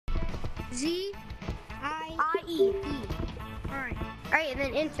Z-I-E-P. Alright. Alright, and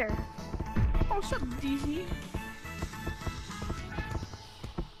then enter. Oh, what's up, DZ?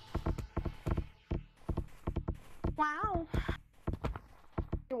 Wow.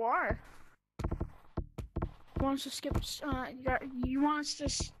 You are. You want us to skip, you want us to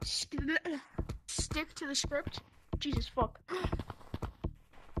stick to the script? Jesus fuck.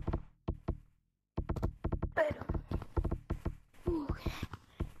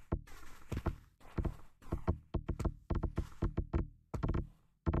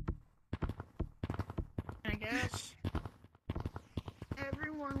 I guess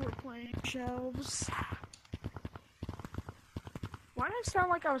everyone were playing shelves. Why did it sound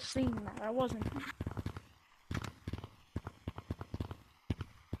like I was singing that? I wasn't.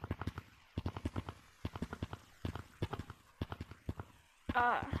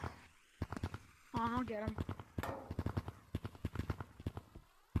 I'll get him.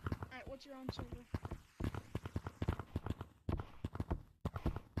 Alright, what's your own server?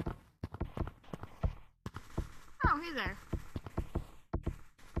 Oh, hey there.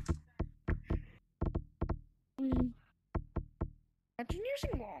 Imagine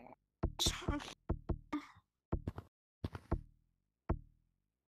using long.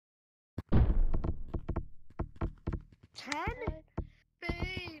 10?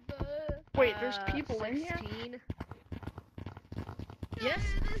 Baby. Wait, there's people in here? 16. Yes?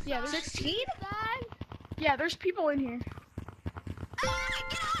 Yeah, there's 16? Yeah, there's people in here. Get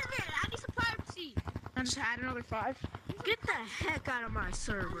out of here! I need some privacy. I just add another 5. Get the heck out of my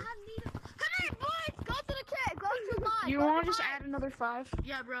server. Come here, boys! Go to the cat. Go to mine. You want to just add another 5?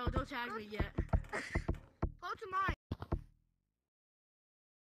 Yeah, bro. Don't tag me yet. Go to mine.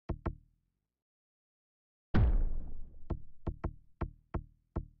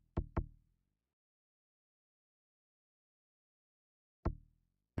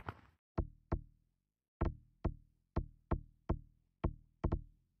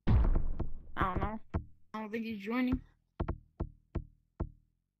 I don't know. I don't think he's joining.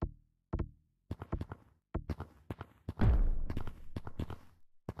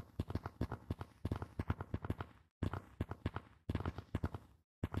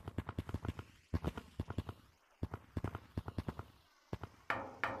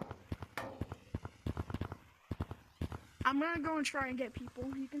 I'm gonna go and try and get people.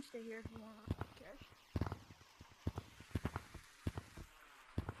 You can stay here if you want. Okay.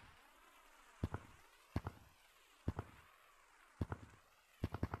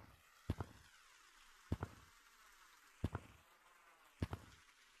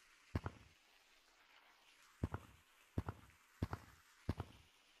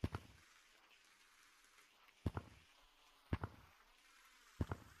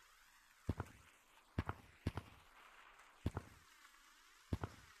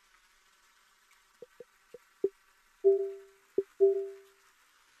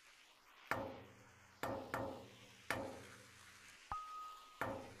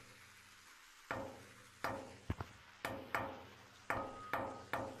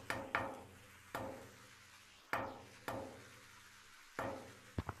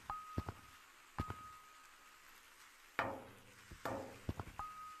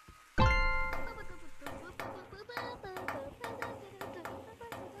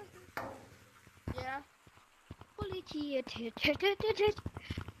 Yeah.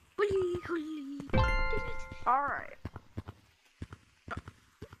 Alright.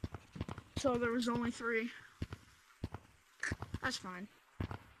 So there was only 3. That's fine.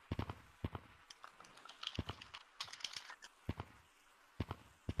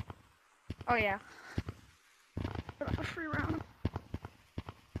 Oh yeah. Put up a free round.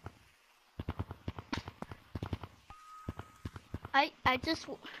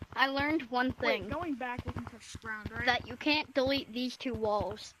 I learned one thing. Wait, going back we can touch ground, right? That you can't delete these 2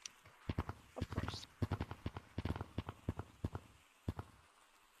 walls. Of course.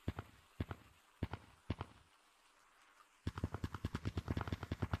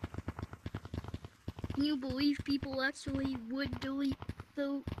 Can you believe people actually would delete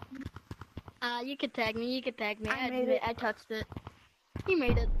the... you could tag me, you could tag me. I made it. I touched it. You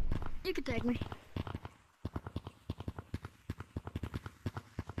made it. You could tag me.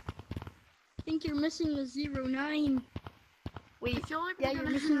 I think you're missing the 09. Wait, I feel like yeah, we're you're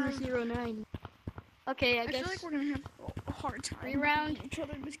gonna missing have... the 09. Okay, I guess feel like we're gonna have a hard time. Free round. beating each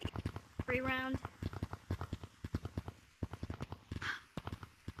other in this game. free round.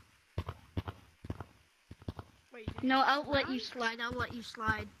 Wait, No, I'll let you slide. I'll let you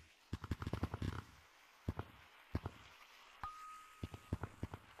slide.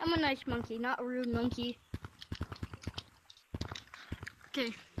 I'm a nice monkey, not a rude monkey.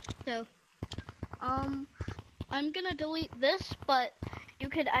 Okay, so I'm gonna delete this, but you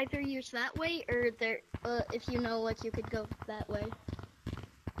could either use that way or there. If you know, like, you could go that way.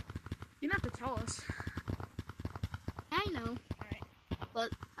 You don't have to tell us. I know, Alright. but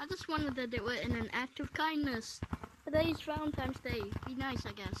I just wanted to do it in an act of kindness. Today's Valentine's Day. Be nice,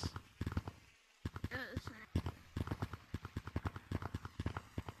 I guess.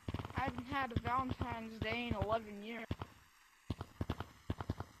 I haven't had a Valentine's Day in 11 years.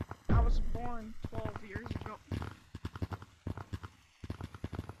 I was born 12 years ago.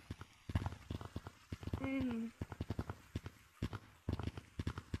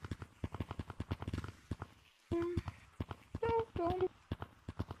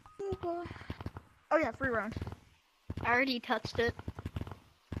 Oh yeah, free round. I already touched it.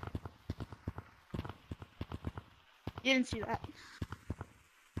 You didn't see that.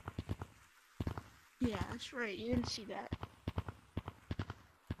 Yeah, that's right. You didn't see that.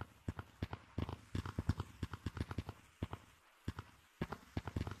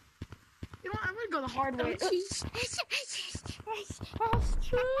 You know what? I'm gonna go the hard way.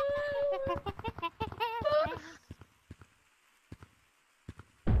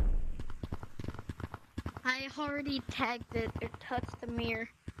 I already tagged it or touched the mirror.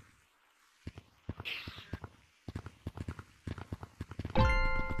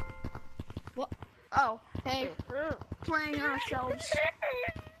 What? Oh, hey, we're playing ourselves.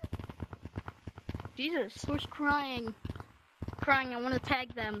 Jesus, Who's crying? Crying, I want to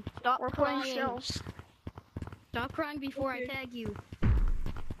tag them. Stop we're crying. playing shells. Stop crying before Okay. I tag you.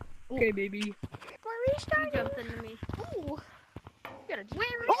 Okay, baby. We're You jumped into me. Ooh. Gotta do Where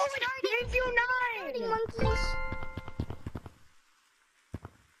Oh, is thank you, starting 9! monkeys?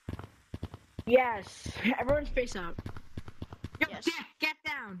 Yes. Everyone's face out. Yo, Yes. get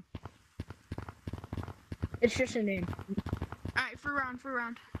down. It's just a name. Alright, free round, free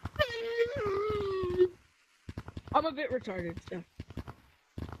round. I'm a bit retarded, so.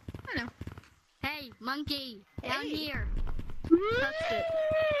 I know. Hey, monkey, down Hey. here. Touched it.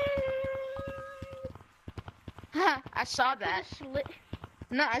 I saw that.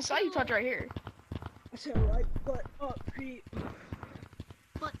 No, I saw you touch right here. I said right foot up, Pete.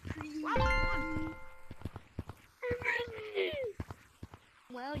 But cream. Wow, we won.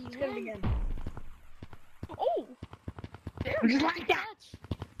 Well, you Let's get it won. again. Oh! There. Just like that.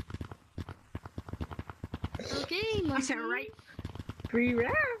 Okay, monkey. I said right. Free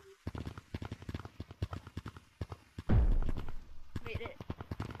round. Made it.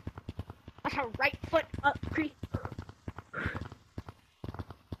 I said right foot up, Pete.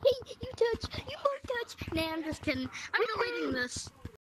 Hey, you touch. You both touch. Nah, I'm just kidding. I'm deleting this.